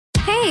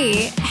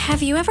Hey,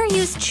 have you ever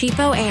used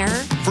Cheapo Air?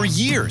 For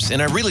years,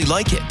 and I really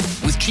like it.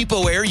 With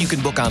Cheapo Air, you can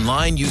book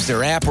online, use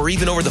their app, or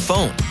even over the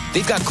phone.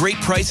 They've got great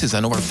prices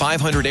on over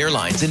 500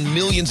 airlines and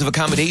millions of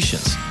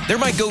accommodations. They're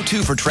my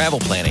go-to for travel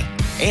planning.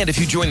 And if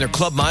you join their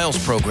Club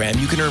Miles program,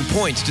 you can earn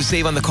points to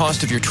save on the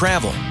cost of your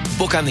travel.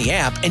 Book on the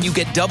app, and you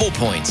get double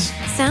points.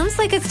 Sounds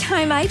like it's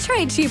time I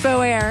tried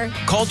Cheapo Air.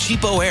 Call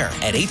Cheapo Air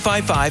at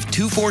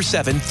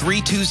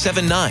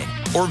 855-247-3279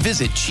 or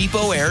visit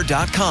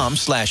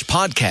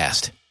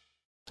cheapoair.com/podcast.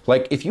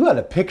 Like, if you had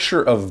a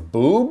picture of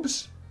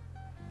boobs,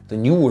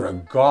 then you were a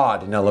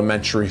god in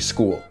elementary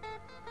school.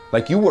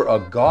 Like, you were a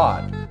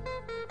god.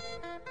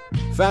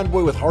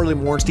 Fanboi with Harley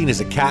Morenstein is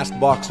a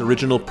CastBox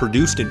original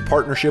produced in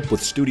partnership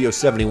with Studio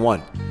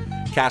 71.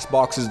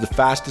 CastBox is the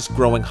fastest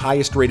growing,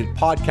 highest rated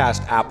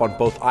podcast app on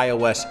both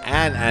iOS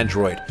and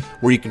Android,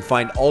 where you can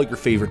find all your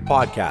favorite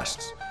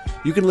podcasts.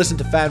 You can listen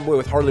to Fanboi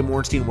with Harley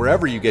Morenstein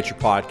wherever you get your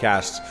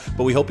podcasts,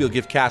 but we hope you'll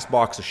give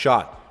CastBox a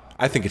shot.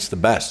 I think it's the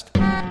best.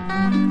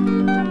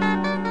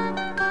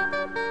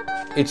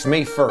 It's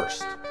May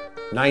 1st,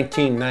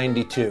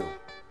 1992,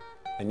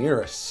 and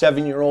you're a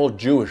 7-year-old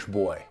Jewish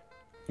boy.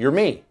 You're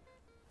me.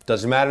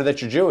 Doesn't matter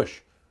that you're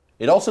Jewish.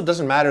 It also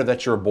doesn't matter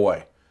that you're a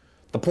boy.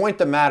 The point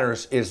that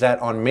matters is that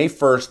on May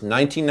 1st,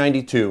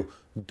 1992,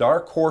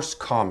 Dark Horse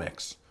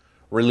Comics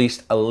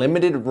released a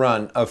limited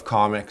run of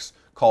comics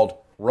called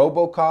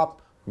RoboCop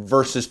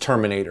versus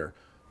Terminator.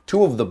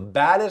 Two of the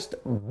baddest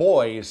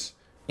boys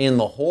in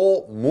the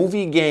whole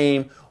movie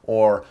game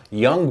or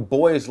young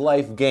boy's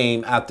life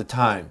game at the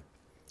time.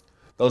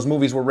 Those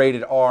movies were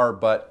rated R,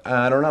 but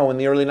I don't know, in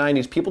the early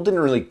 90s, people didn't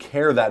really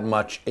care that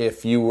much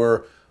if you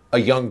were a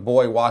young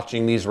boy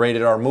watching these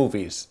rated R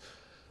movies.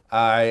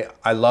 I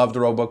loved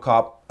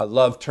RoboCop. I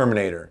loved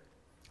Terminator.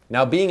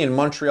 Now, being in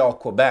Montreal,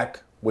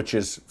 Quebec, which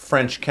is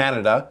French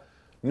Canada,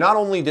 not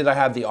only did I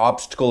have the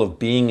obstacle of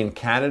being in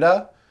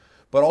Canada,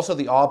 but also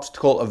the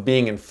obstacle of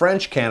being in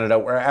French Canada,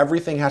 where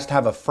everything has to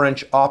have a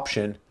French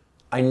option.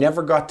 I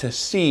never got to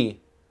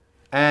see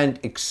and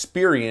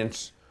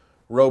experience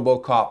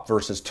RoboCop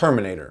versus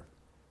Terminator.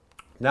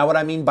 Now, what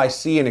I mean by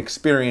see and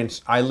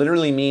experience, I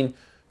literally mean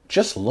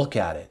just look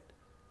at it.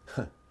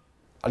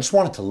 I just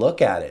wanted to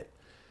look at it.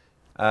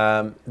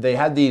 They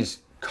had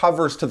these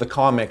covers to the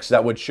comics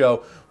that would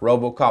show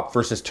RoboCop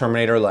versus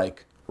Terminator,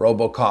 like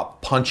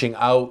RoboCop punching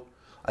out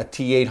a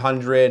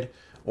T-800,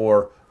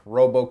 or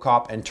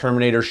RoboCop and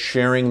Terminator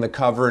sharing the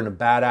cover in a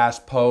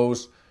badass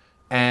pose.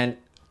 And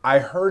I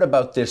heard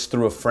about this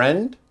through a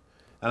friend,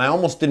 and I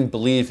almost didn't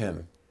believe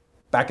him.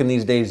 Back in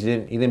these days, he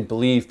didn't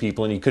believe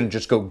people, and you couldn't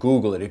just go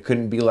Google it. It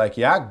couldn't be like,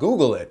 yeah,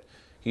 Google it.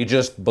 You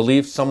just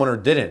believed someone or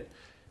didn't.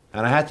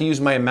 And I had to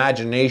use my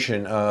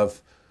imagination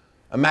of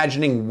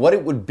imagining what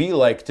it would be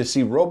like to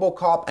see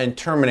RoboCop and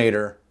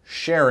Terminator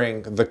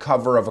sharing the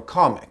cover of a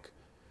comic.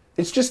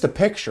 It's just a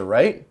picture,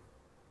 right?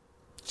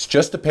 It's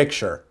just a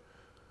picture.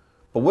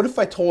 But what if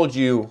I told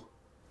you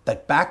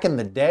that back in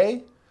the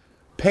day,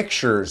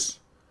 pictures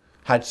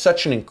had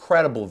such an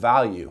incredible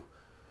value?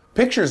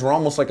 Pictures were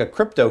almost like a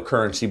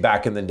cryptocurrency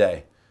back in the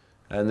day.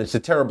 And it's a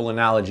terrible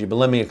analogy, but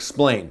let me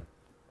explain.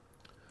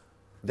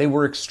 They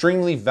were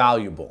extremely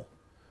valuable.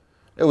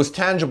 It was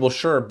tangible,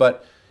 sure,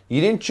 but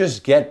you didn't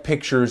just get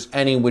pictures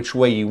any which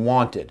way you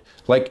wanted.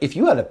 Like, if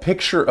you had a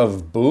picture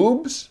of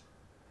boobs,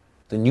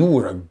 then you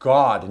were a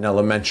god in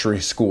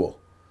elementary school.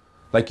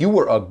 Like, you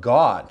were a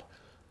god.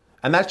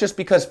 And that's just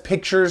because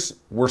pictures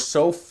were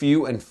so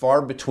few and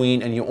far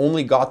between, and you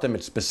only got them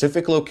at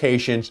specific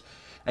locations,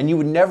 and you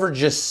would never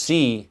just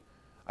see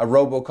a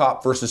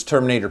RoboCop versus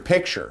Terminator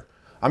picture.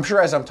 I'm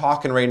sure as I'm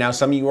talking right now,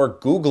 some of you are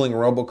Googling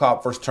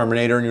RoboCop versus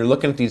Terminator, and you're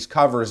looking at these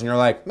covers, and you're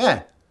like,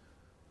 meh,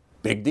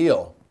 big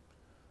deal.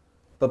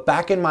 But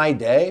back in my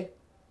day,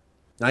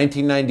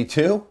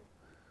 1992,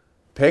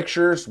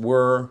 pictures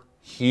were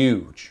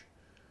huge.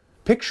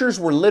 Pictures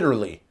were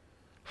literally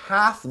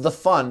half the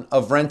fun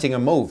of renting a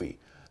movie.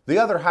 The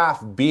other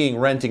half being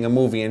renting a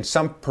movie and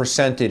some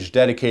percentage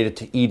dedicated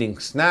to eating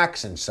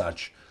snacks and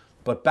such.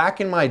 But back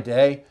in my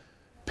day,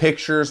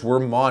 pictures were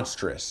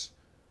monstrous.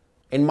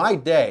 In my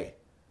day,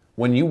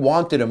 when you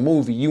wanted a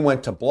movie, you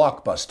went to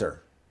Blockbuster.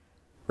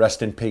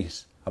 Rest in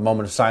peace. A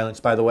moment of silence,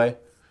 by the way.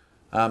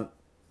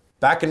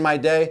 Back in my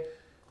day,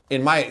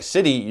 in my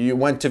city, you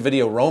went to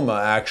Video Roma,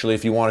 actually,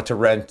 if you wanted to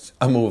rent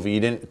a movie.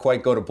 You didn't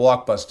quite go to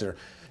Blockbuster.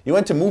 You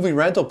went to movie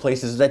rental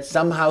places that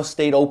somehow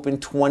stayed open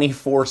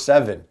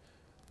 24/7.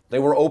 They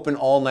were open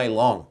all night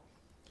long.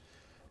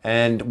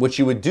 And what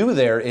you would do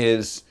there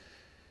is,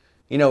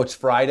 it's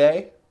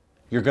Friday.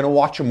 You're going to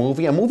watch a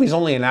movie. A movie's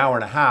only an hour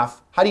and a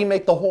half. How do you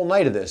make the whole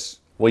night of this?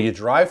 Well, you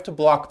drive to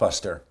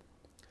Blockbuster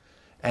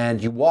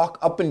and you walk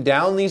up and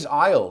down these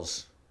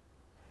aisles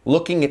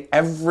looking at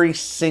every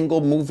single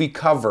movie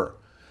cover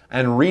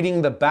and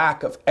reading the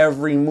back of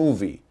every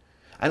movie.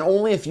 And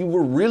only if you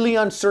were really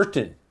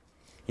uncertain,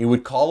 you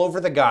would call over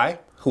the guy,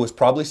 who was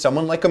probably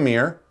someone like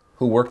Amir,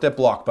 who worked at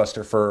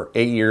Blockbuster for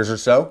 8 years or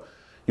so.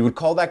 You would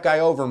call that guy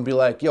over and be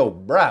like, yo,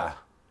 brah,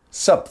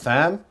 sup,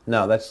 fam?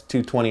 No, that's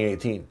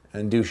 2018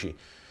 and douchey.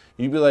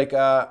 You'd be like,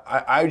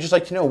 I'd just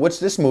like to know, what's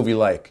this movie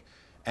like?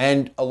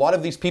 And a lot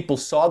of these people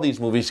saw these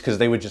movies because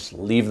they would just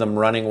leave them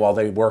running while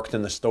they worked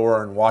in the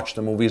store and watch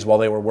the movies while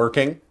they were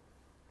working.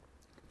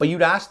 But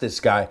you'd ask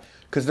this guy,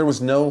 because there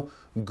was no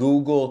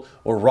Google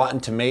or Rotten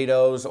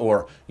Tomatoes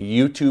or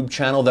YouTube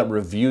channel that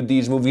reviewed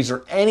these movies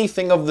or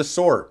anything of the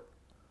sort.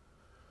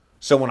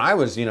 So when I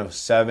was,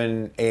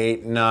 7,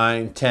 8,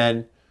 9,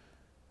 10,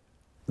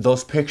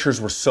 those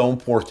pictures were so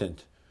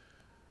important.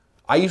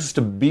 I used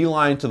to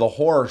beeline to the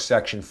horror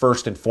section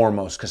first and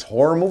foremost because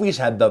horror movies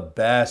had the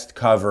best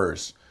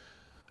covers.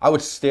 I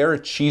would stare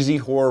at cheesy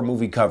horror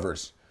movie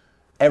covers.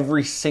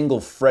 Every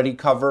single Freddy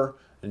cover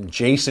and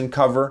Jason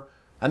cover.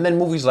 And then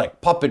movies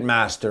like Puppet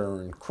Master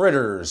and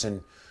Critters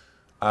and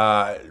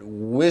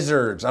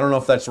Wizards. I don't know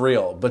if that's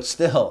real, but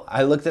still,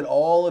 I looked at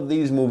all of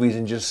these movies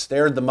and just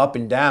stared them up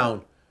and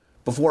down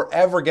before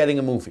ever getting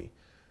a movie.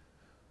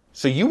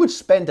 So you would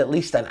spend at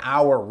least an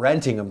hour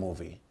renting a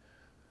movie.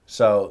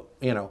 So,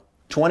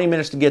 20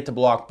 minutes to get to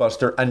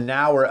Blockbuster, an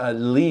hour at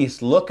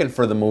least looking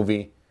for the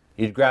movie.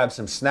 You'd grab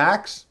some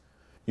snacks,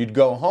 you'd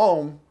go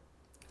home,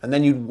 and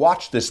then you'd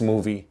watch this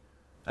movie.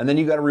 And then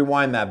you got to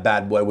rewind that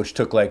bad boy, which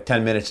took like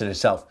 10 minutes in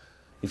itself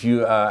if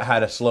you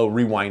had a slow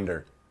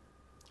rewinder.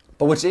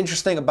 But what's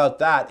interesting about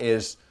that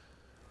is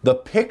the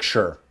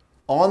picture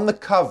on the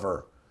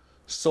cover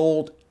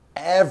sold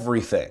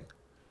everything,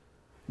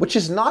 which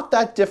is not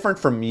that different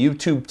from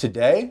YouTube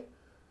today.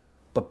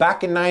 But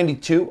back in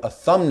 92, a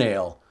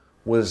thumbnail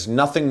was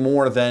nothing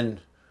more than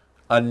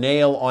a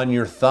nail on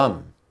your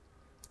thumb.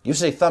 You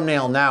say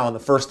thumbnail now, and the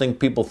first thing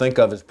people think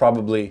of is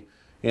probably,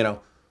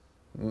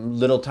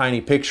 little tiny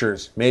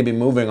pictures, maybe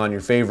moving on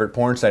your favorite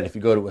porn site if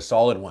you go to a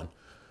solid one.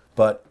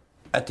 But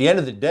at the end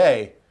of the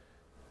day,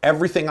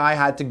 everything I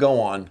had to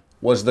go on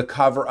was the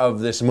cover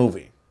of this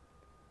movie.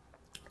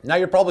 Now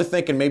you're probably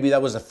thinking maybe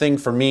that was a thing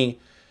for me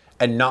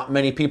and not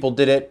many people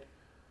did it,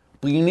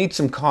 but you need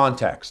some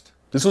context.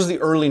 This was the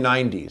early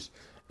 90s.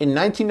 In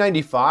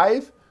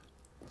 1995,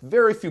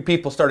 very few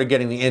people started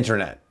getting the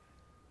internet.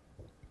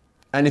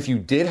 And if you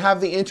did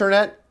have the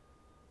internet,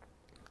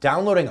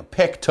 downloading a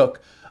pic took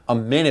a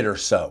minute or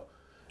so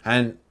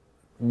and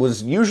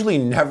was usually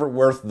never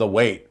worth the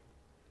wait.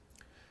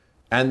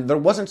 And there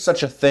wasn't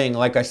such a thing,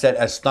 like I said,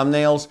 as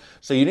thumbnails,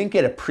 so you didn't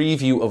get a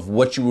preview of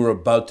what you were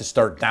about to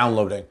start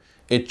downloading.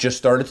 It just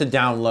started to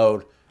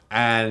download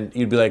and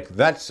you'd be like,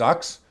 that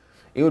sucks.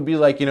 It would be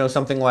like,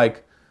 something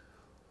like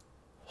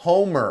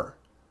Homer.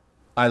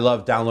 I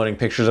love downloading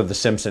pictures of The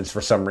Simpsons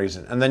for some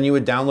reason. And then you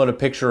would download a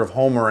picture of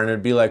Homer and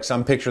it'd be like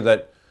some picture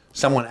that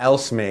someone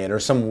else made or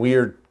some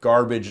weird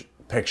garbage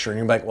picture. And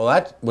you're like, well,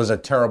 that was a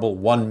terrible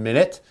 1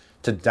 minute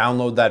to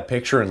download that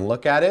picture and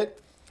look at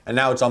it. And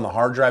now it's on the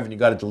hard drive and you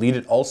got to delete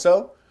it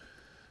also.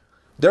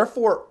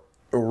 Therefore,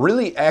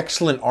 really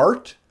excellent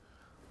art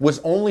was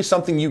only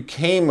something you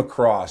came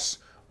across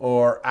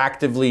or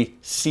actively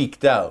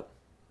seeked out.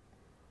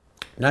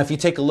 Now, if you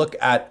take a look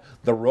at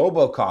the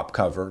RoboCop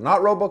cover,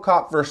 not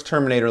RoboCop vs.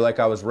 Terminator like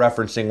I was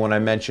referencing when I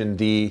mentioned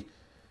the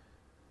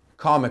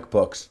comic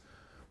books,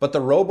 but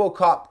the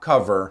RoboCop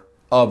cover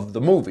of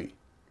the movie,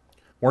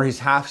 where he's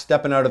half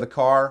stepping out of the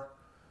car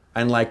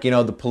and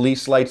the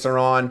police lights are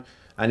on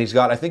and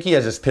I think he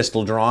has his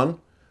pistol drawn.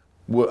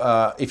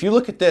 If you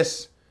look at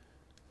this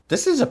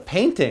is a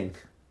painting.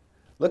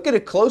 Look at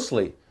it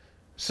closely.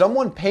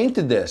 Someone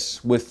painted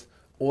this with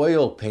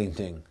oil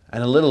painting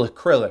and a little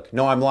acrylic.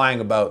 No, I'm lying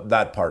about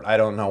that part. I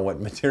don't know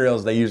what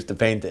materials they used to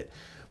paint it.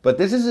 But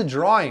this is a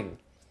drawing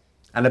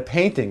and a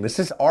painting. This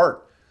is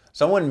art.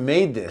 Someone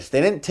made this.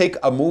 They didn't take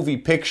a movie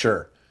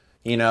picture,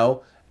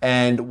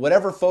 and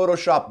whatever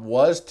Photoshop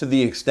was to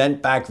the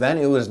extent back then,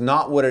 it was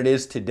not what it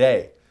is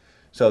today.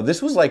 So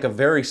this was like a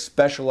very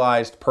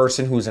specialized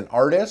person who's an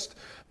artist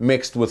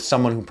mixed with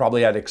someone who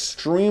probably had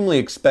extremely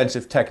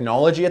expensive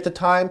technology at the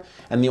time.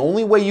 And the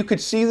only way you could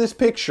see this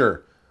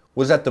picture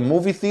was at the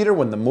movie theater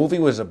when the movie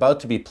was about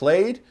to be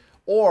played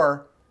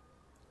or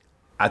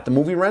at the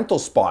movie rental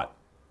spot.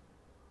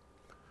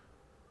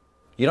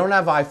 You don't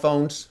have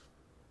iPhones.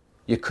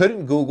 You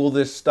couldn't Google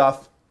this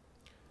stuff.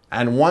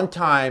 And one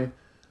time,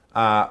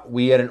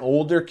 we had an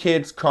older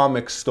kids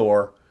comic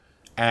store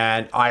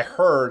and I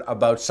heard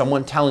about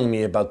someone telling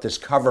me about this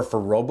cover for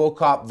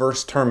RoboCop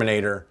vs.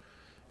 Terminator.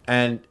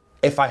 And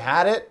if I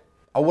had it,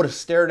 I would have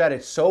stared at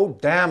it so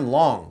damn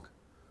long.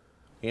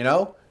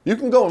 You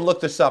can go and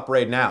look this up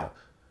right now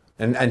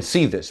and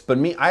see this. But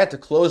me, I had to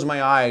close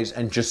my eyes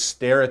and just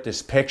stare at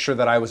this picture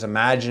that I was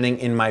imagining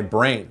in my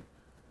brain.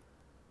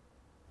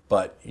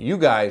 But you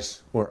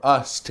guys, or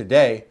us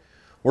today,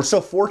 we're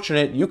so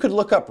fortunate you could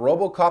look up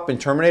RoboCop and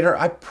Terminator.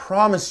 I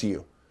promise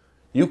you,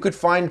 you could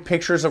find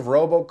pictures of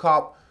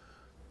RoboCop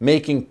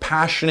making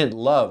passionate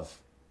love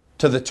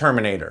to the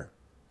Terminator.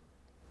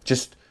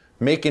 Just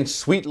making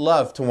sweet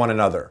love to one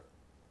another.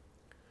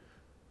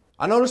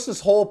 I noticed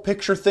this whole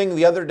picture thing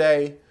the other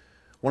day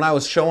when I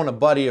was showing a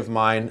buddy of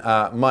mine,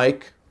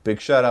 Mike.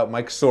 Big shout out,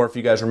 Mike Soar, if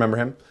you guys remember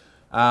him.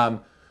 I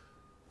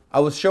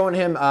was showing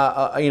him,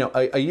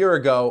 a year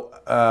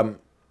ago,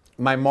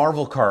 my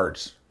Marvel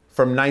cards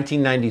from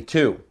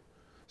 1992.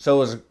 So it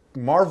was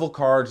Marvel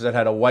cards that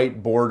had a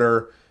white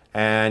border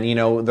And, you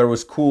know, there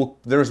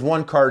was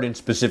one card in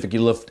specific,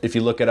 if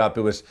you look it up,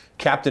 it was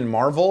Captain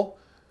Marvel,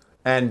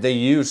 and they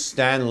used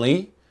Stan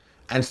Lee,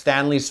 and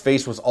Stan Lee's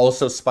face was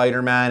also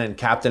Spider-Man and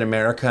Captain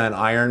America and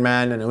Iron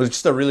Man, and it was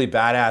just a really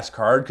badass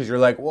card, because you're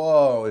like,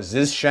 whoa, is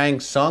this Shang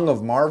Tsung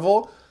of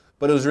Marvel?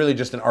 But it was really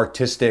just an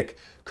artistic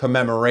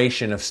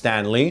commemoration of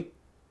Stan Lee.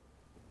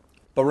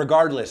 But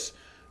regardless,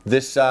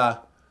 this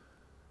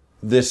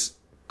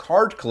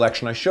card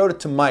collection, I showed it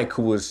to Mike,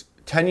 who was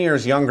 10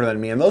 years younger than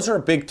me, and those are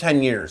a big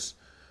 10 years.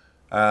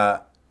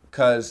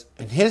 Because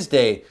in his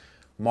day,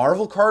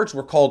 Marvel cards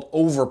were called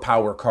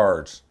Overpower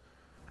cards.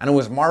 And it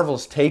was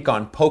Marvel's take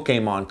on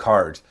Pokemon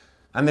cards.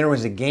 And there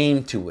was a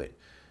game to it.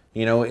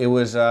 You know, it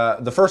was,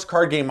 the first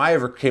card game I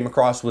ever came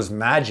across was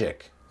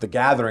Magic the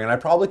Gathering. And I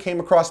probably came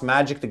across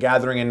Magic the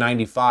Gathering in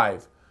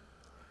 95.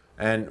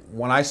 And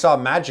when I saw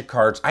Magic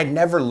cards, I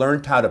never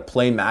learned how to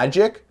play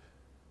Magic.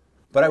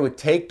 But I would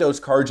take those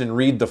cards and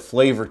read the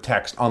flavor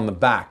text on the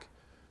back.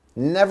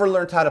 Never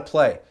learned how to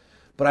play.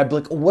 But I'd be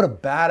like, oh, what a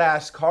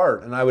badass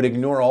card. And I would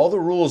ignore all the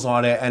rules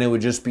on it, and it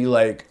would just be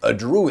like, a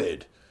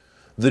druid.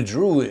 The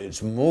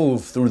druids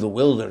move through the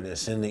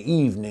wilderness in the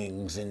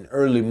evenings and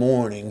early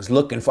mornings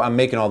looking for... I'm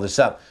making all this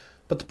up.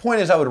 But the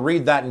point is, I would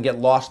read that and get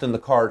lost in the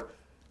card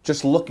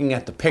just looking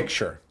at the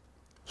picture.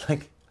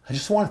 Like, I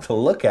just wanted to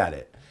look at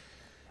it.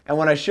 And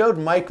when I showed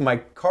Mike my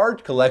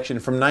card collection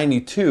from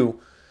 92,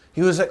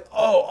 he was like,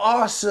 oh,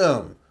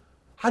 awesome.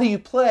 How do you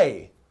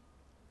play?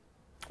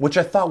 Which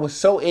I thought was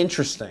so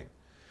interesting.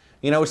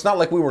 You know, it's not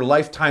like we were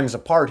lifetimes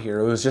apart here.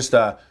 It was just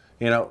a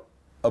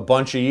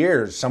bunch of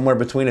years, somewhere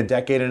between a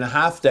decade and a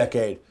half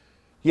decade.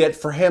 Yet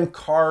for him,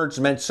 cards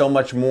meant so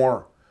much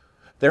more.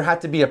 There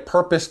had to be a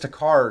purpose to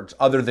cards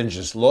other than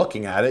just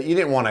looking at it. You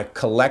didn't want to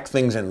collect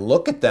things and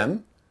look at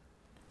them.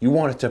 You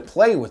wanted to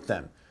play with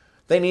them.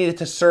 They needed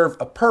to serve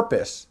a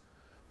purpose.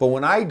 But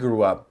when I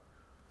grew up,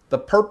 the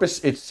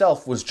purpose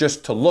itself was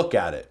just to look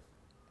at it.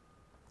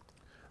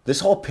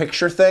 This whole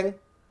picture thing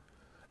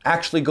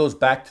actually goes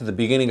back to the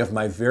beginning of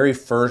my very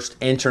first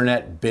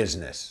internet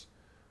business.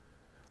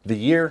 The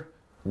year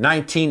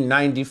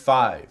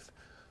 1995.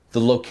 The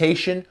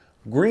location,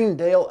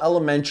 Greendale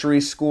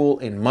Elementary School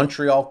in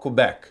Montreal,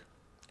 Quebec.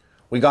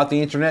 We got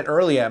the internet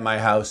early at my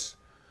house.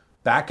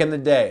 Back in the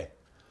day,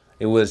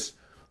 it was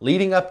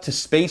leading up to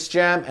Space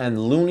Jam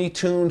and Looney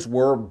Tunes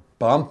were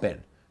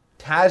bumping.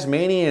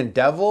 Tasmanian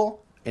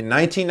Devil in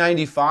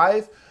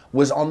 1995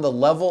 was on the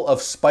level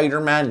of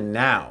Spider-Man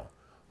now.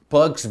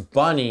 Bugs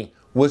Bunny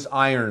was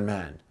Iron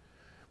Man.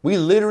 We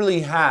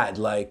literally had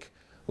like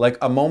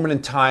a moment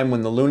in time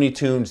when the Looney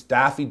Tunes,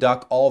 Daffy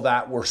Duck, all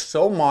that were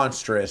so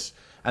monstrous,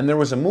 and there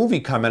was a movie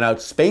coming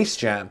out, Space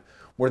Jam,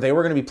 where they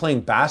were going to be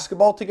playing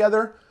basketball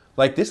together.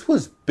 Like, this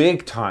was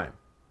big time.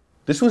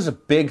 This was a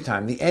big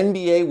time. The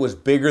NBA was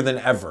bigger than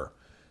ever.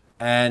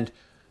 And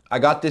I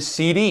got this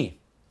CD,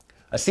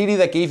 a CD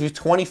that gave you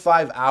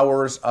 25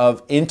 hours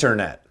of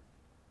internet.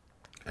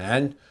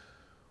 And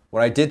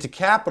what I did to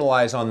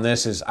capitalize on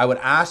this is I would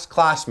ask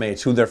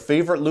classmates who their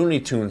favorite Looney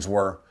Tunes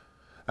were,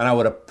 and I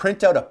would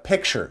print out a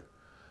picture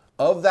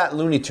of that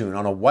Looney Tune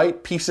on a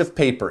white piece of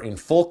paper in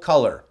full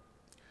color.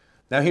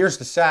 Now here's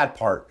the sad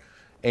part,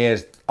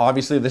 is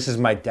obviously this is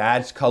my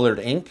dad's colored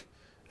ink,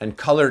 and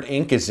colored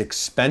ink is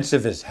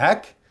expensive as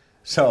heck.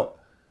 So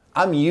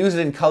I'm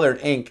using colored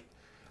ink,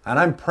 and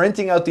I'm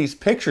printing out these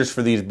pictures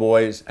for these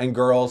boys and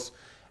girls,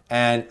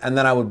 and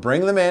then I would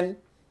bring them in,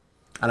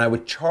 and I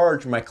would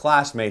charge my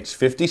classmates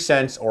 50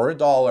 cents or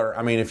 $1.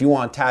 I mean, if you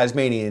want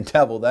Tasmanian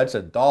Devil, that's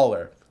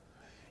 $1.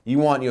 You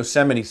want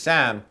Yosemite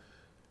Sam,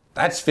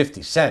 that's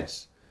 50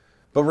 cents.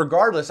 But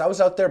regardless, I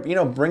was out there,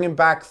 bringing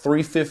back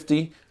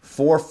 $3.50,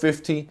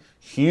 $4.50.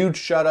 Huge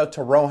shout out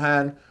to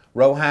Rohan.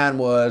 Rohan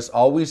was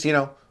always,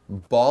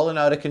 balling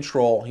out of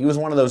control. He was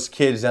one of those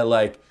kids that,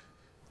 like,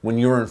 when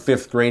you were in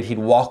 5th grade, he'd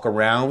walk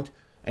around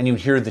and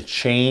you'd hear the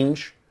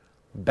change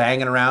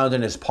banging around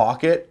in his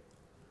pocket.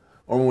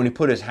 Or when he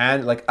put his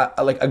hand, like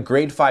a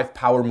grade 5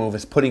 power move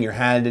is putting your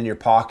hand in your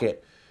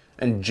pocket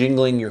and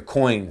jingling your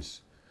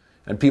coins.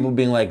 And people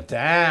being like,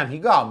 damn, he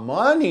got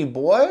money,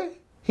 boy.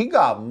 He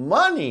got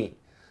money.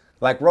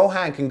 Like,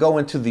 Rohan can go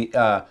into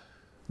the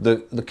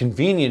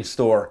convenience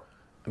store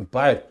and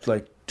buy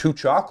like 2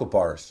 chocolate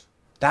bars.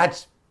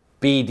 That's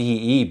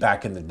BDE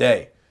back in the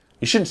day.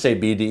 You shouldn't say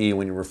BDE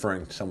when you're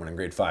referring to someone in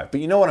grade 5.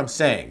 But you know what I'm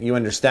saying. You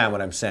understand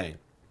what I'm saying.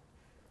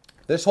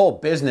 This whole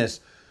business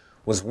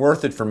was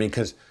worth it for me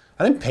because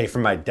I didn't pay for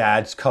my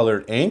dad's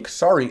colored ink.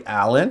 Sorry,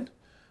 Alan.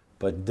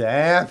 But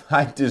damn,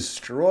 I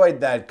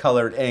destroyed that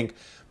colored ink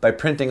by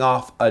printing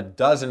off a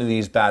dozen of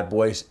these bad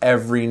boys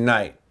every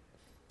night.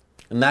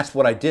 And that's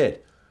what I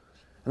did.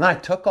 And then I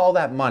took all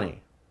that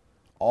money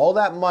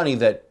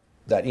that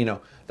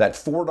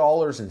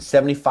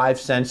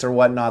 $4.75 or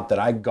whatnot that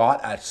I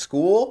got at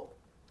school.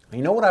 And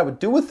you know what I would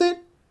do with it?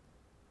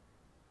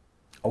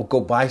 I would go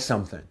buy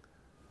something.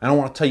 I don't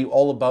want to tell you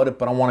all about it,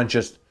 but I want to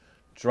just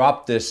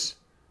drop this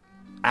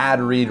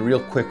ad read real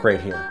quick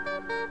right here.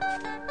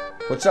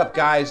 What's up,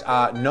 guys?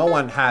 No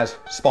one has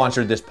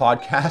sponsored this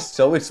podcast,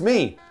 so it's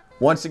me,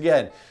 once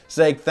again,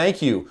 saying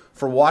thank you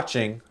for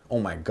watching Oh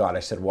my God,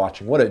 I said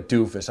watching. What a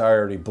doofus. I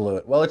already blew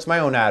it. Well, it's my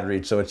own ad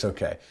read, so it's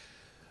okay.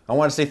 I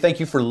want to say thank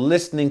you for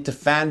listening to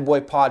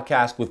Fanboi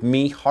Podcast with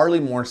me, Harley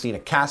Morenstein, a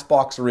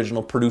Castbox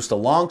original produced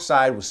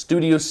alongside with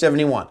Studio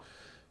 71.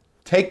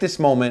 Take this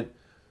moment,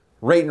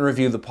 rate and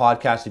review the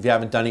podcast if you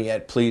haven't done it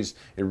yet, please.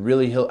 It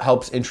really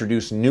helps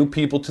introduce new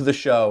people to the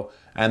show,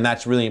 and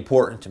that's really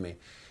important to me.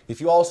 If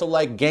you also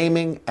like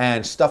gaming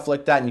and stuff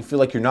like that, and you feel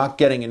like you're not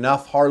getting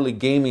enough Harley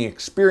gaming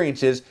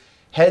experiences,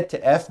 head to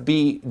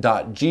fb.gg/Harley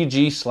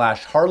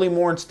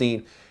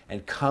Morenstein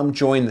and come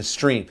join the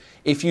stream.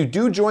 If you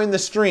do join the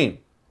stream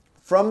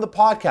from the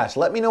podcast,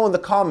 let me know in the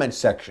comments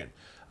section.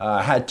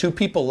 I had 2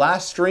 people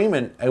last stream,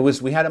 and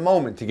we had a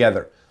moment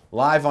together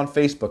live on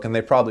Facebook, and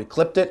they probably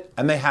clipped it,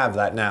 and they have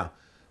that now.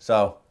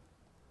 So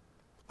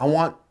I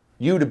want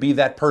you to be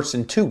that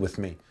person too with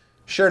me.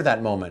 Share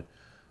that moment.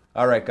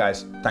 All right,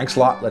 guys, thanks a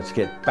lot. Let's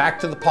get back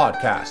to the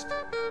podcast.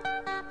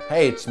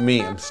 Hey, it's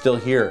me. I'm still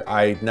here.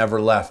 I never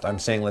left. I'm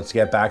saying let's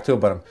get back to it,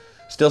 but I'm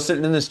still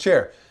sitting in this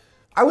chair.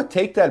 I would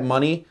take that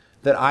money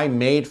that I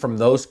made from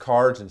those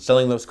cards and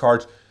selling those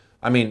cards.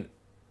 I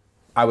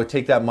would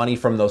take that money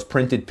from those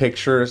printed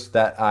pictures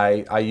that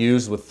I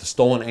used with the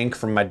stolen ink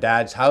from my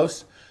dad's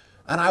house,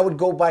 and I would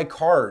go buy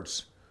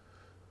cards.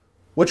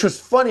 Which was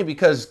funny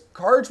because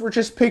cards were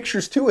just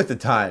pictures too at the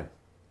time.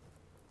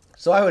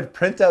 So I would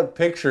print out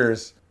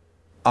pictures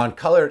on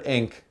colored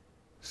ink,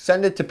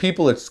 send it to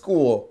people at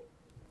school.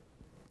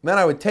 Then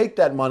I would take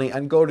that money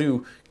and go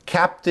to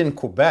Captain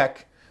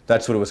Quebec.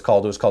 That's what it was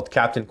called. It was called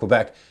Captain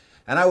Quebec.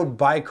 And I would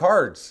buy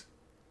cards,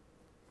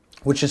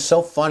 which is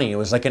so funny. It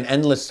was like an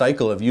endless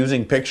cycle of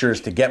using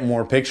pictures to get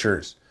more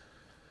pictures.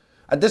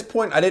 At this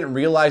point, I didn't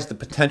realize the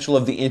potential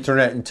of the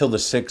internet until the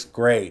 6th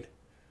grade.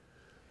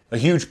 A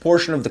huge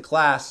portion of the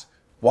class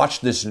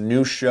watched this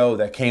new show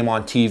that came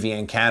on TV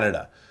in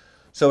Canada.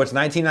 So it's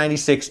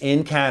 1996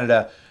 in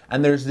Canada,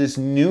 and there's this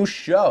new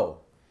show.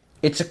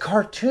 It's a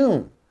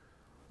cartoon,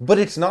 but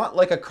it's not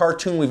like a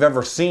cartoon we've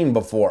ever seen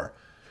before.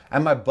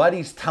 And my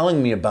buddy's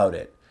telling me about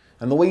it.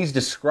 And the way he's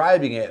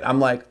describing it,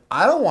 I'm like,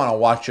 I don't want to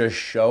watch a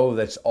show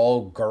that's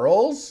all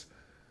girls.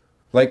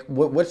 Like,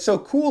 what's so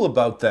cool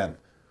about them?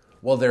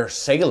 Well, they're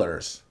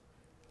sailors.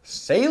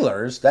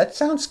 Sailors? That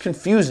sounds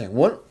confusing.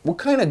 What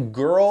kind of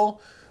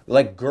girl?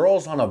 Like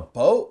girls on a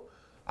boat?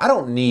 I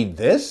don't need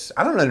this.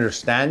 I don't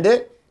understand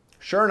it.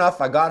 Sure enough,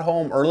 I got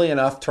home early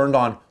enough, turned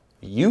on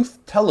youth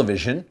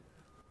television,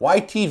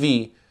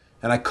 YTV,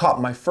 and I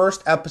caught my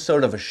first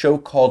episode of a show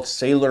called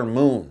Sailor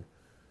Moon.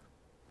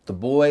 The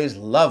boys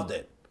loved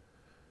it.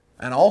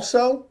 And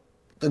also,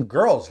 the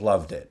girls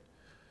loved it.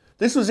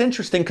 This was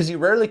interesting because you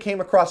rarely came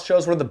across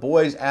shows where the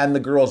boys and the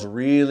girls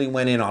really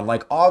went in on.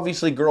 Like,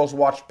 obviously, girls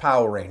watched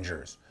Power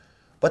Rangers,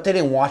 but they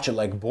didn't watch it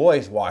like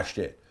boys watched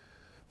it.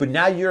 But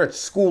now you're at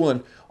school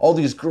and all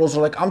these girls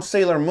are like, I'm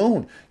Sailor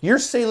Moon. You're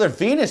Sailor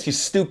Venus, you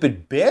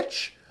stupid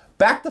bitch.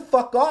 Back the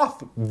fuck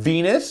off,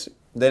 Venus.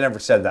 They never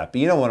said that,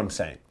 but you know what I'm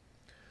saying.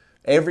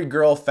 Every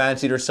girl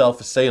fancied herself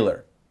a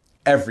sailor.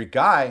 Every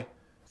guy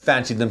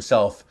fancied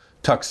themselves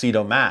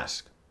Tuxedo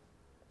Mask.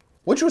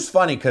 Which was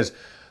funny because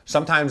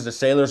sometimes the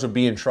sailors would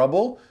be in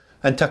trouble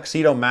and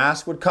Tuxedo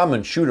Mask would come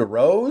and shoot a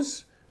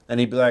rose. And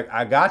he'd be like,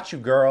 I got you,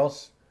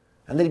 girls.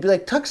 And then he'd be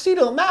like,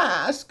 Tuxedo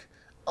Mask?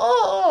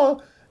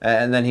 Oh.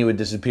 And then he would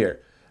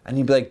disappear. And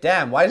he'd be like,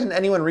 damn, why doesn't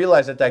anyone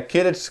realize that that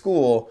kid at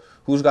school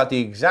who's got the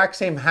exact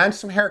same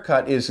handsome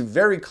haircut is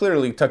very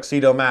clearly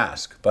Tuxedo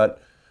Mask?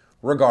 But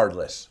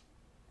regardless.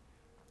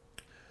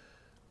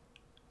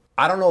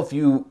 I don't know if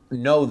you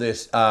know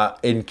this,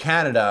 in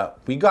Canada,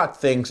 we got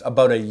things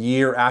about a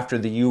year after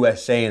the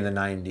USA in the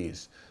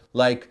 90s.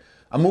 Like,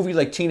 a movie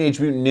like Teenage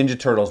Mutant Ninja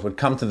Turtles would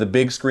come to the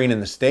big screen in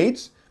the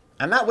States,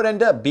 and that would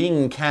end up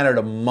being in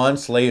Canada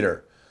months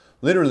later.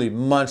 Literally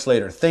months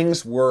later.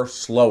 Things were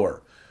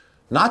slower.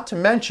 Not to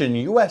mention,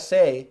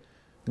 USA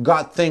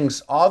got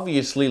things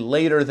obviously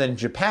later than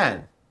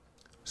Japan.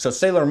 So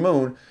Sailor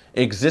Moon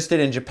existed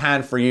in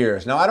Japan for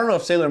years. Now, I don't know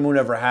if Sailor Moon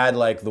ever had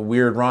like the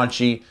weird,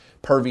 raunchy,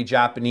 pervy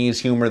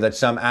Japanese humor that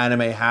some anime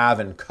have,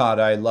 and God,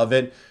 I love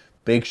it.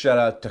 Big shout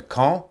out to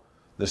Kon,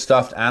 the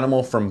stuffed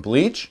animal from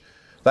Bleach.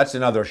 That's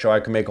another show. I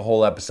could make a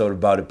whole episode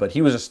about it, but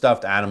he was a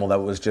stuffed animal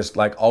that was just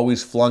like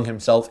always flung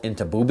himself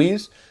into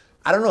boobies.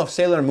 I don't know if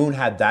Sailor Moon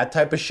had that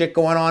type of shit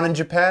going on in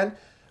Japan,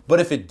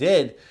 but if it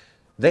did,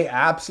 they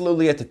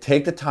absolutely had to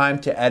take the time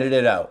to edit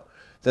it out.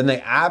 Then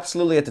they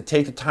absolutely had to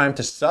take the time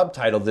to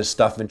subtitle this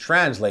stuff and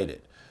translate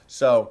it.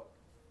 So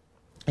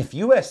if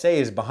USA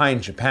is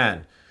behind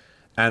Japan,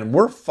 and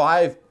we're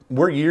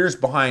years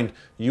behind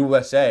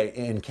USA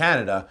in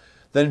Canada,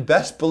 then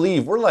best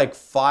believe we're like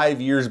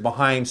 5 years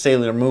behind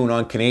Sailor Moon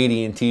on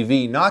Canadian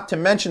TV. Not to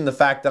mention the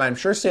fact that I'm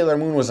sure Sailor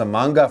Moon was a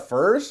manga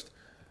first.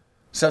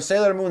 So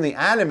Sailor Moon, the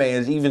anime,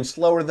 is even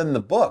slower than the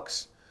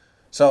books.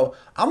 So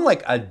I'm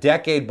like a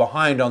decade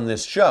behind on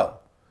this show.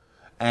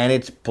 And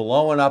it's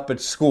blowing up at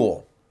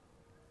school.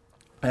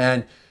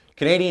 And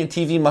Canadian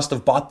TV must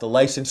have bought the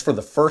license for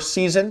the first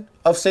season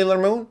of Sailor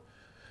Moon.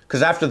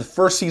 Because after the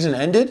first season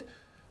ended,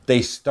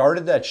 they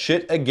started that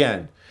shit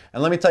again.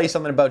 And let me tell you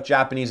something about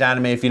Japanese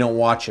anime if you don't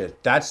watch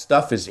it. That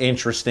stuff is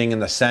interesting in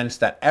the sense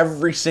that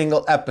every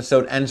single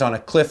episode ends on a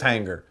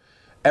cliffhanger.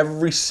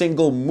 Every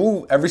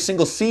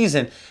single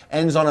season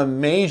ends on a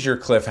major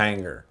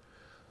cliffhanger.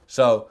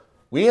 So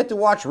we had to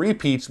watch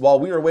repeats while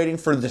we were waiting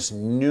for this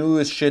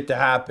newest shit to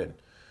happen.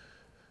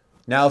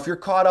 Now, if you're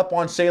caught up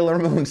on Sailor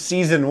Moon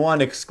Season 1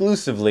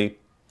 exclusively,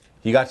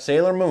 you got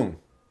Sailor Moon,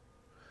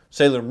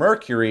 Sailor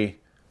Mercury,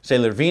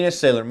 Sailor Venus,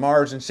 Sailor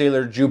Mars, and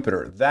Sailor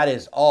Jupiter. That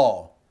is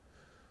all.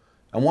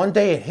 And one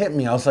day it hit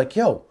me. I was like,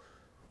 yo,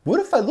 what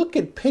if I look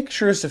at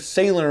pictures of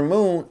Sailor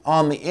Moon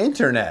on the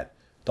internet?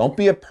 Don't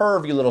be a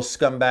perv, you little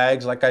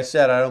scumbags. Like I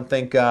said, I don't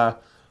think hentai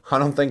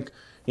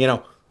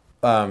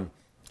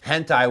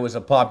was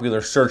a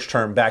popular search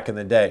term back in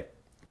the day.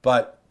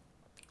 But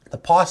the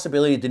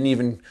possibility didn't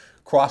even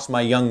cross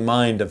my young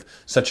mind of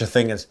such a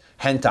thing as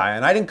hentai.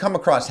 And I didn't come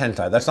across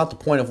hentai. That's not the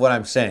point of what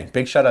I'm saying.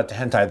 Big shout out to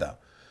hentai though.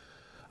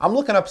 I'm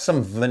looking up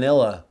some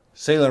vanilla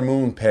Sailor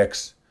Moon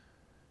pics,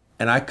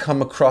 and I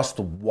come across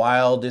the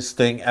wildest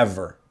thing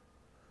ever.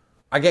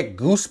 I get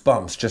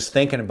goosebumps just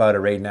thinking about it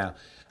right now.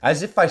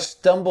 As if I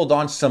stumbled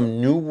on some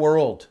new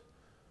world.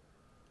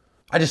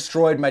 I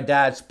destroyed my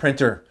dad's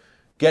printer,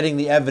 getting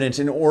the evidence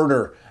in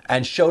order,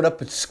 and showed up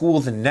at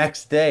school the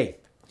next day.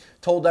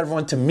 Told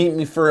everyone to meet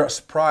me for a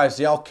surprise.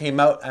 They all came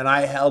out and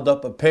I held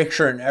up a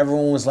picture and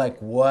everyone was like,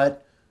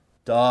 what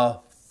the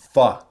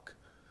fuck?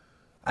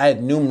 I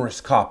had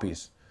numerous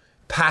copies.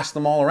 Passed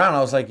them all around.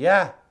 I was like,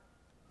 yeah,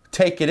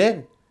 take it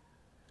in.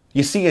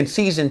 You see, in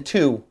season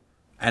 2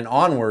 and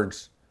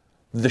onwards,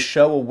 the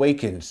show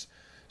awakens.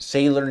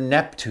 Sailor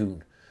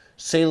Neptune,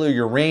 Sailor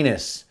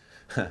Uranus,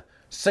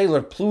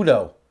 Sailor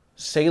Pluto,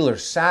 Sailor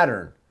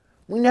Saturn.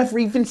 We never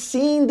even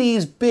seen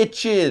these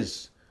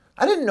bitches.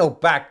 I didn't know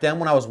back then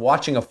when I was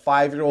watching a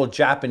 5-year-old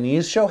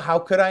Japanese show. How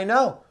could I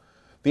know?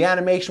 The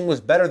animation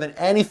was better than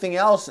anything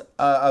else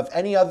of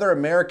any other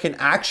American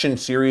action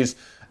series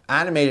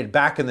animated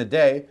back in the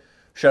day.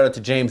 Shout out to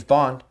James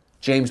Bond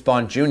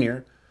Jr.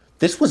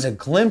 This was a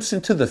glimpse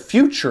into the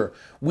future.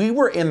 We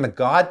were in the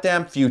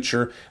goddamn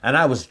future, and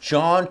I was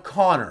John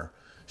Connor,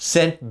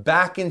 sent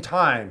back in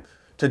time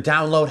to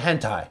download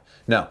hentai.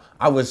 No,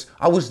 I was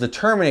the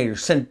Terminator,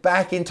 sent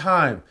back in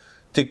time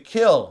to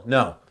kill.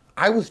 No,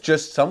 I was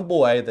just some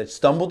boy that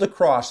stumbled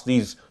across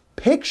these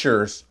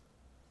pictures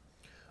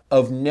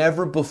of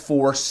never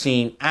before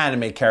seen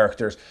anime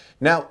characters.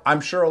 Now,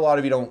 I'm sure a lot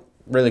of you don't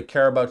really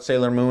care about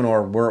Sailor Moon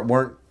or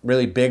weren't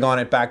really big on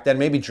it back then.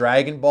 Maybe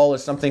Dragon Ball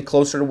is something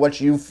closer to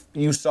what you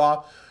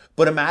saw.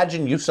 But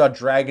imagine you saw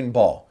Dragon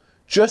Ball.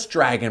 Just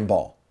Dragon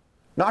Ball.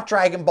 Not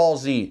Dragon Ball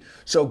Z.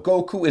 So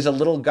Goku is a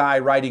little guy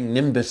riding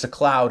Nimbus, a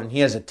cloud, and he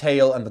has a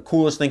tail, and the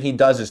coolest thing he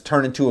does is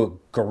turn into a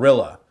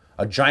gorilla.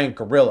 A giant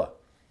gorilla.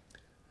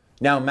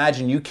 Now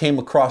imagine you came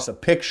across a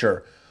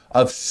picture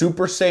of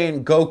Super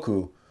Saiyan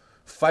Goku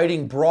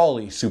fighting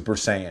Brawly Super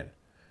Saiyan.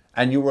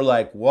 And you were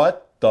like,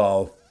 what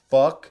the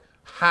fuck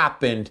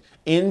happened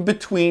in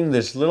between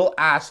this little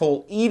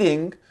asshole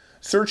eating,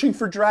 searching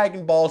for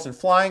Dragon Balls and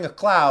flying a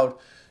cloud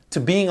to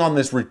being on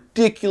this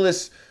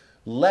ridiculous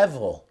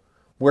level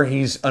where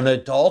he's an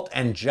adult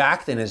and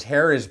jacked and his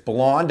hair is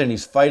blonde and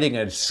he's fighting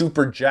a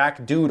super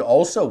jacked dude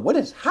also? What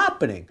is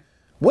happening?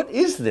 What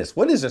is this?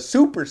 What is a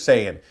Super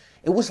Saiyan?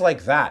 It was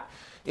like that.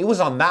 It was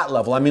on that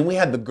level. I mean, we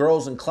had the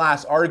girls in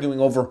class arguing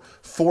over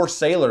 4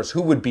 sailors,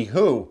 who would be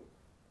who.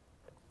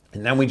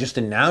 And then we just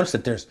announced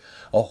that there's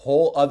a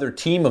whole other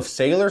team of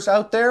sailors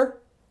out there.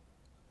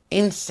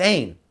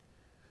 Insane.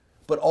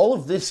 But all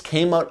of this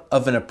came out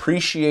of an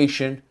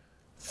appreciation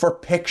for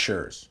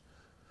pictures.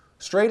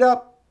 Straight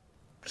up,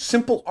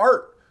 simple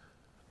art.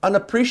 An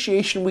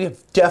appreciation we have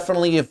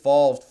definitely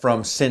evolved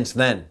from since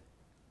then.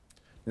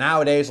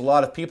 Nowadays, a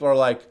lot of people are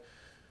like,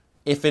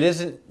 if it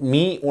isn't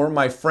me or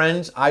my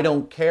friends, I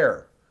don't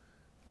care.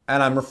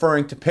 And I'm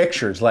referring to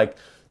pictures. Like,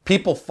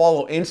 people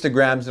follow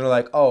Instagrams and are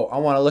like, oh, I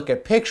want to look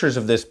at pictures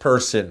of this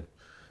person.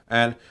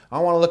 And I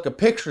want to look at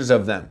pictures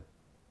of them.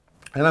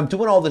 And I'm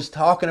doing all this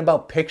talking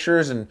about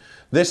pictures and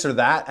this or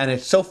that. And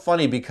it's so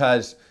funny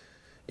because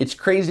it's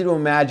crazy to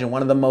imagine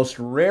one of the most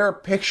rare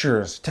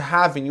pictures to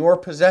have in your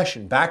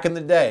possession back in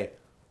the day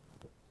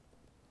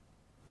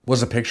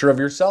was a picture of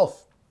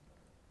yourself.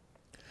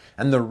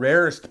 And the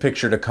rarest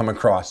picture to come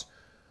across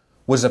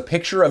was a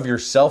picture of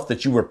yourself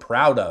that you were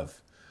proud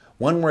of.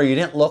 One where you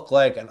didn't look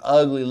like an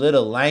ugly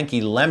little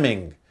lanky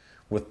lemming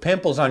with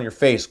pimples on your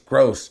face.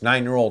 Gross.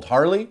 9-year-old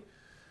Harley.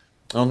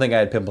 I don't think I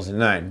had pimples at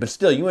 9. But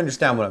still, you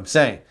understand what I'm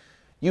saying.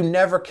 You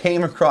never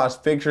came across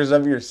pictures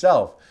of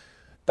yourself.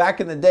 Back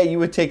in the day, you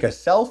would take a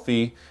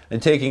selfie,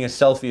 and taking a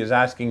selfie is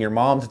asking your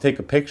mom to take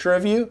a picture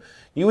of you.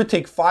 You would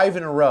take 5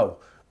 in a row,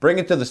 bring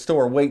it to the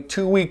store, wait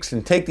 2 weeks,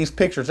 and take these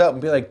pictures out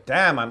and be like,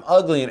 damn, I'm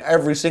ugly in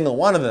every single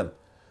one of them.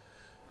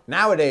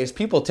 Nowadays,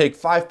 people take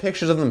 5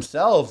 pictures of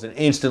themselves and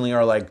instantly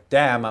are like,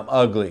 damn, I'm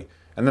ugly.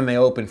 And then they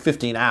open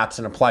 15 apps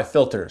and apply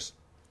filters.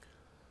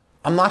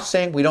 I'm not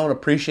saying we don't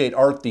appreciate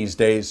art these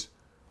days.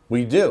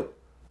 We do.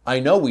 I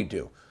know we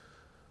do.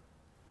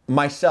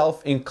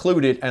 Myself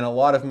included and a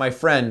lot of my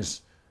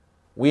friends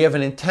we have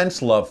an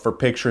intense love for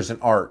pictures and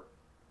art.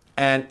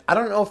 And I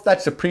don't know if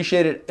that's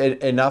appreciated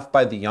enough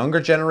by the younger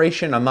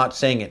generation. I'm not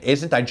saying it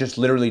isn't. I just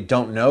literally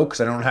don't know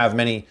because I don't have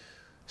many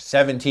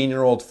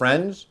 17-year-old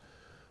friends.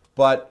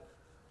 But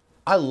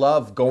I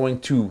love going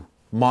to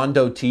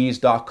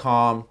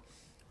mondotees.com,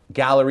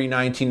 Gallery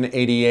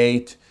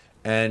 1988,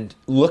 and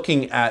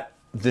looking at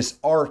this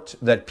art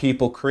that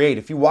people create.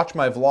 If you watch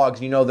my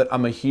vlogs, you know that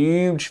I'm a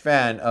huge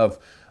fan of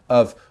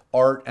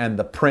art and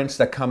the prints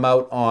that come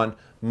out on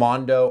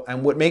Mondo.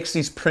 And what makes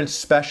these prints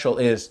special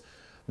is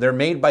they're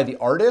made by the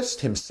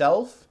artist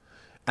himself,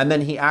 and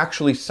then he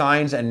actually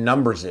signs and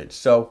numbers it.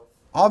 So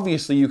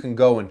obviously you can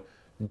go and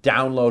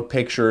download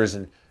pictures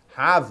and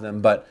have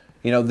them, but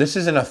you know, this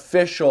is an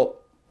official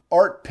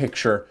art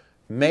picture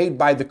made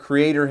by the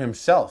creator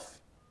himself.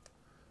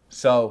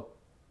 So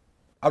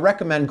I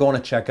recommend going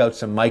to check out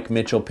some Mike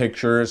Mitchell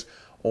pictures,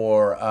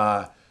 or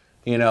I'm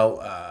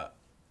drawing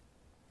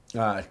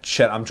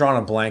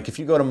a blank. If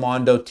you go to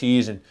Mondo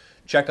Tees and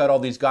check out all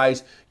these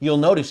guys, you'll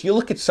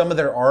look at some of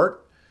their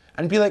art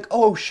and be like,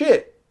 oh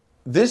shit,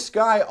 this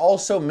guy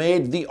also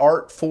made the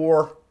art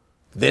for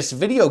this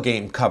video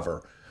game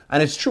cover.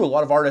 And it's true, a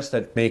lot of artists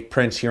that make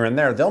prints here and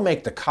there, they'll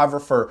make the cover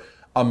for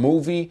a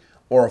movie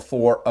or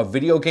for a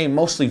video game,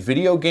 mostly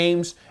video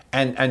games,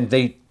 and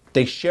they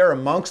share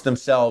amongst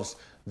themselves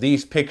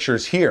these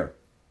pictures here.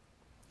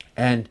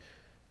 And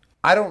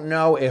I don't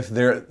know if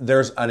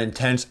there's an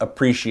intense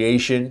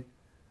appreciation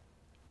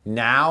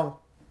now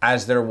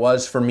as there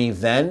was for me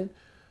then,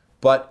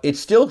 but it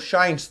still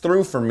shines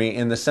through for me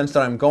in the sense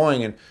that I'm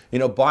going and, you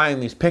know, buying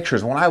these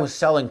pictures. When I was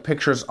selling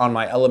pictures on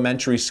my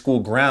elementary school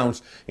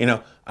grounds, you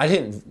know, I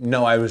didn't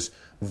know I was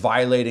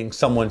violating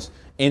someone's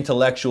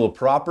intellectual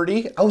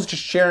property. I was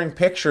just sharing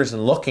pictures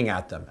and looking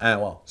at them, and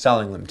well,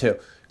 selling them too.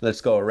 Let's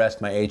go arrest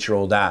my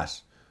 8-year-old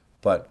ass.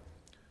 But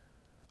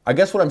I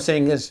guess what I'm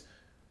saying is,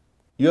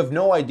 you have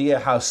no idea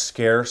how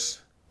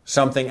scarce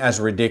something as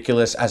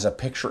ridiculous as a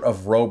picture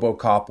of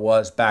RoboCop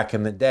was back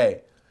in the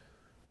day.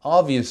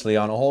 Obviously,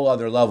 on a whole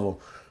other level,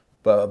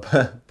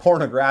 but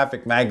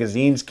pornographic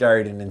magazines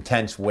carried an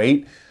intense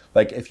weight.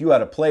 Like, if you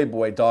had a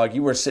Playboy, dog,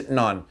 you were sitting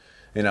on,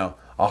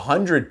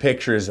 100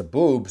 pictures of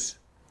boobs.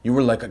 You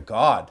were like a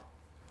god,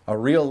 a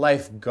real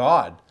life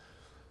god.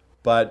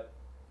 But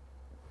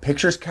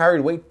pictures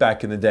carried weight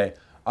back in the day,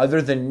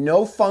 other than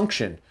no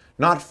function.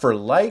 Not for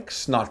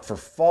likes, not for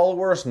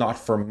followers, not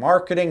for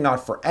marketing,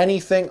 not for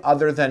anything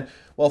other than,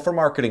 well, for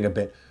marketing a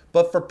bit,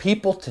 but for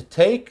people to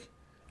take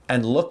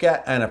and look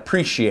at and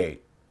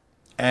appreciate.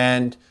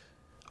 And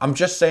I'm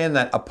just saying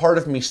that a part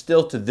of me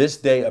still to this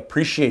day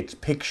appreciates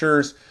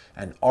pictures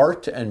and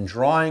art and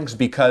drawings,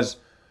 because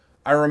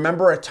I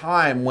remember a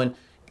time when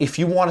if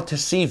you wanted to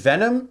see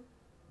Venom,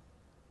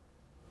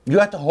 you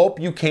had to hope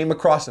you came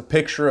across a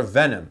picture of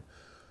Venom.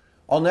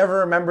 I'll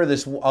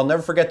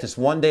never forget this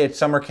one day at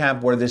summer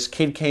camp where this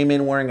kid came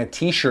in wearing a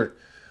t-shirt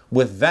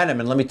with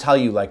Venom. And let me tell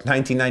you, like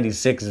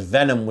 1996,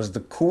 Venom was the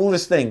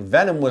coolest thing.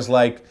 Venom was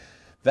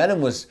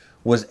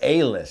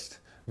A-list.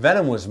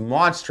 Venom was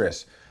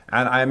monstrous.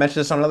 And I mentioned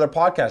this on another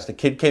podcast. The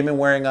kid came in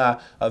wearing a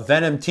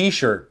Venom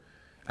t-shirt,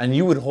 and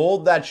you would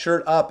hold that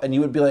shirt up and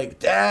you would be like,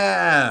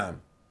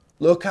 damn,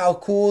 look how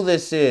cool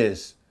this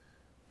is.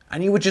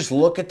 And you would just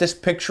look at this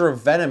picture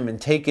of Venom and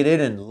take it in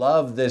and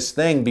love this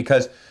thing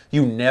because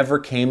you never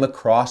came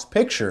across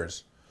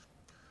pictures.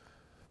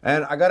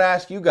 And I gotta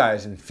ask you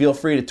guys, and feel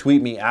free to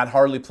tweet me at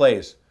Harley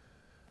Plays.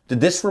 Did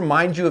this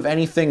remind you of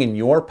anything in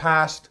your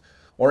past?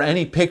 Or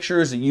any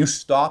pictures that you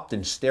stopped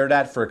and stared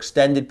at for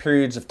extended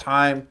periods of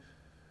time?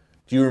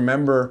 Do you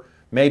remember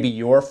maybe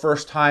your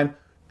first time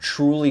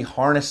truly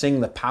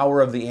harnessing the power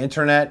of the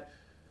internet?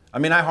 I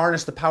mean, I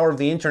harnessed the power of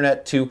the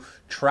internet to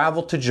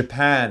travel to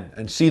Japan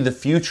and see the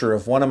future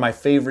of one of my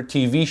favorite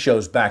TV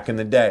shows back in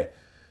the day.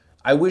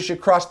 I wish it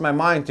crossed my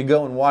mind to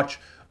go and watch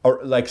or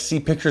like see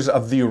pictures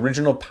of the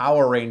original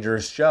Power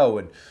Rangers show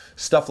and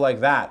stuff like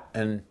that.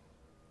 And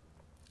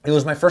it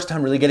was my first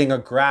time really getting a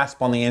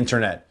grasp on the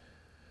internet.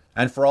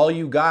 And for all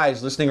you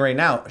guys listening right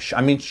now,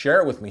 share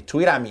it with me.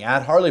 Tweet at me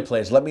at Harley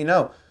Plays. Let me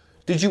know.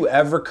 Did you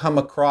ever come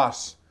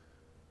across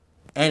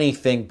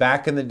anything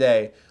back in the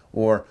day?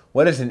 Or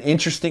what is an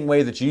interesting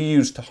way that you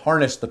use to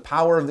harness the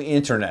power of the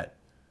internet?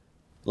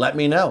 Let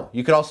me know.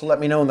 You could also let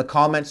me know in the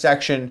comment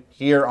section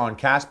here on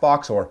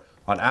CastBox or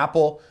on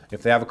Apple.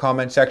 If they have a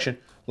comment section,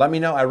 let me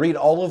know. I read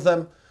all of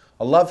them.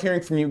 I love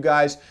hearing from you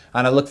guys,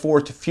 and I look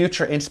forward to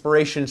future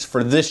inspirations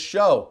for this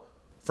show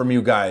from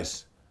you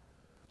guys.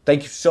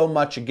 Thank you so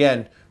much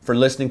again for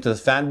listening to the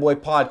Fanboi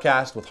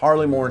podcast with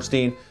Harley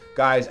Morenstein.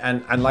 Guys,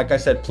 and like I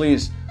said,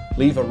 please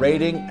leave a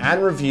rating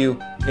and review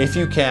if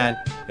you can.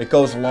 It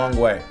goes a long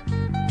way.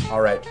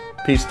 All right.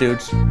 Peace,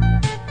 dudes.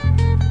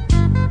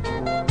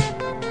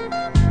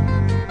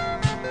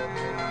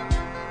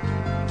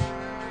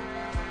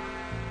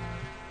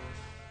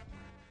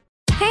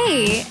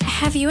 Hey,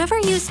 have you ever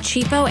used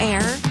Cheapo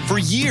Air? For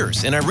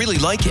years, and I really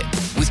like it.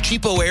 With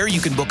Cheapo Air,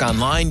 you can book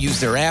online, use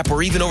their app,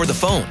 or even over the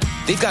phone.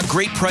 They've got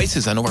great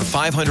prices on over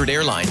 500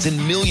 airlines and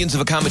millions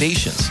of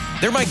accommodations.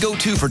 They're my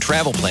go-to for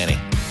travel planning.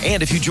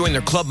 And if you join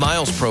their Club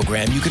Miles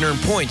program, you can earn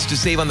points to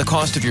save on the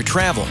cost of your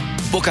travel.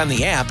 Book on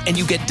the app and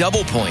you get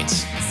double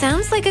points.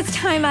 Sounds like it's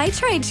time I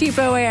tried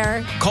Cheapo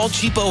Air. Call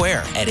Cheapo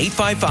Air at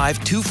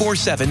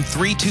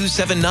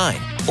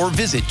 855-247-3279 or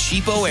visit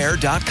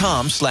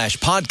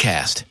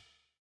cheapoair.com/podcast.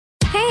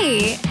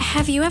 Hey,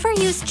 have you ever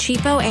used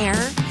Cheapo Air?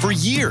 For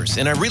years,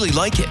 and I really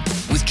like it.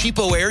 With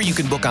Cheapo Air, you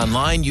can book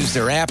online, use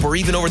their app, or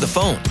even over the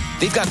phone.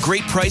 They've got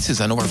great prices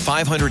on over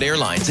 500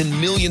 airlines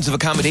and millions of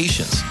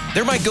accommodations.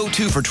 They're my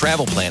go-to for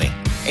travel planning.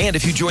 And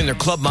if you join their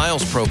Club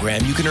Miles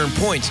program, you can earn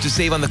points to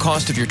save on the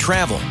cost of your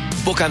travel.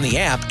 Book on the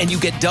app and you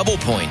get double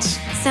points.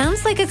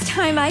 Sounds like it's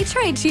time I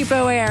tried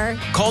Cheapo Air.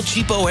 Call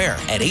Cheapo Air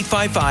at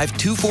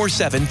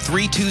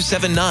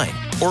 855-247-3279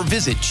 or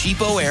visit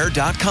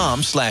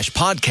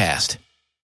cheapoair.com/podcast.